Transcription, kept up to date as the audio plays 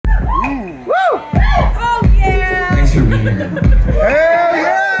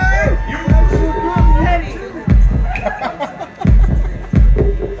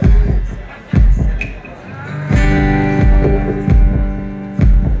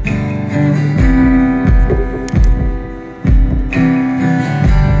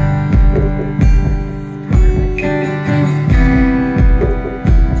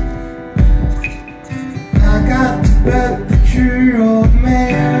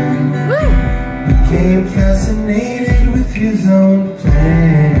fascinated with his own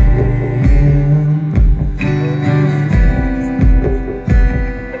plan.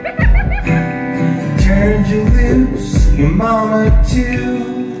 Turned you loose, your mama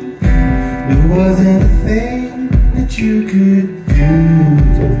too. There wasn't a thing that you could do.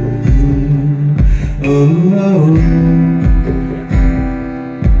 Oh,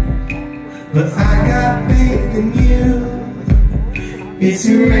 but I got faith in you. It's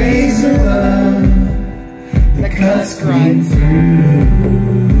a razor love that cuts clean through.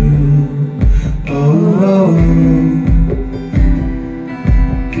 Oh,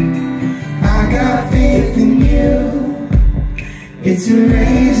 I got faith in you. It's a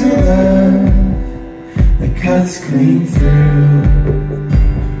razor love that cuts clean through.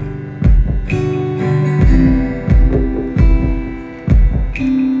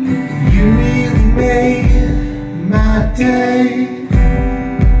 You really made my day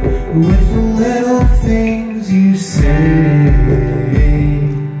with the little things you say.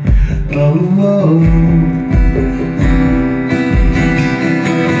 Oh,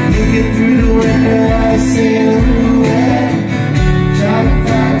 looking through the window, I see a silhouette, trying to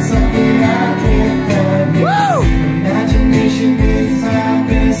find something I can't find. Imagination is our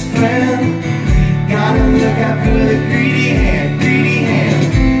best friend. Gotta look out for the greedy hand, greedy hand.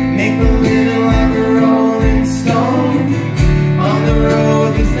 Make a little like a rolling stone. On the road,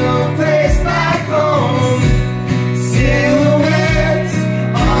 there's no place like home. Silhouettes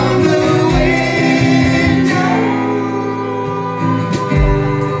on the window.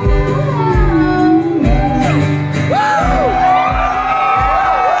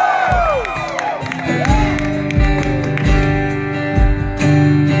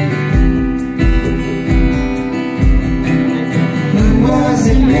 Who was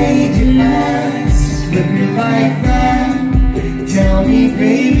it made your eyes flicker like that? Tell me,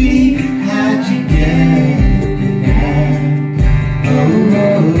 baby, how'd you get that?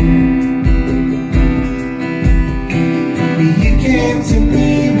 Oh, you came to me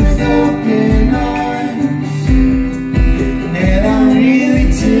with open arms, and I really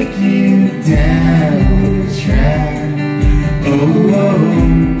took you down the track. Oh,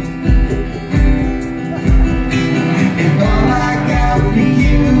 and all I got for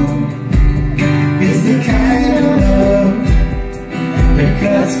you is the kind of love that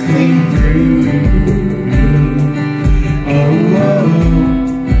cuts clean through. Oh,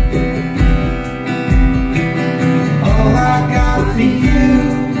 all I got for you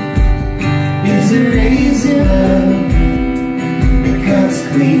is a razor love that cuts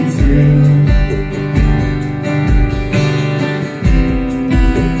clean through.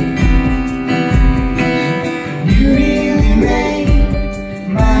 You really made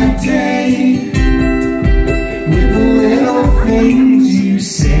my day with the little things you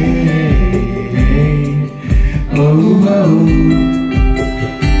say. Oh,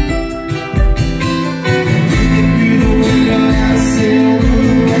 looking through the window, I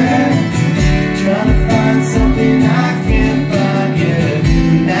silhouette, trying to find something I can't find yet.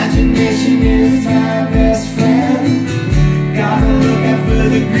 Imagination is my best friend. Gotta look out for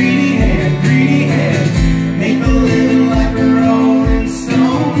the greedy hand, greedy hand. Make a little like a rolling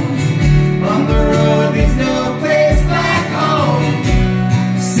stone. On the road, there's no place like home.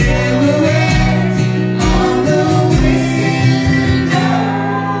 Silhouettes on the window.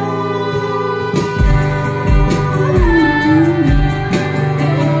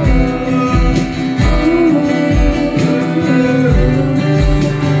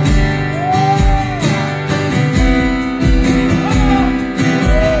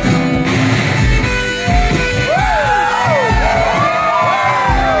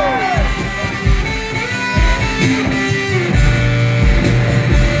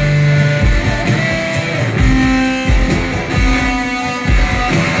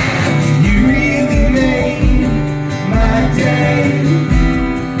 You really made my day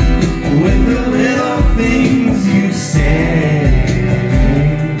with the little things you say.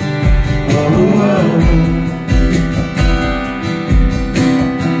 Oh,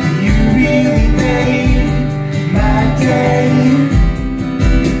 you really made my day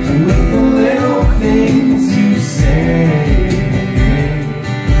with the little things you say.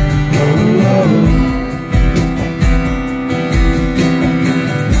 Oh,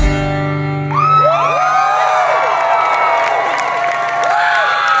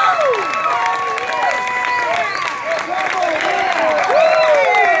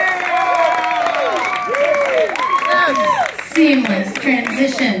 Seamless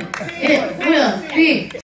transition. It will be.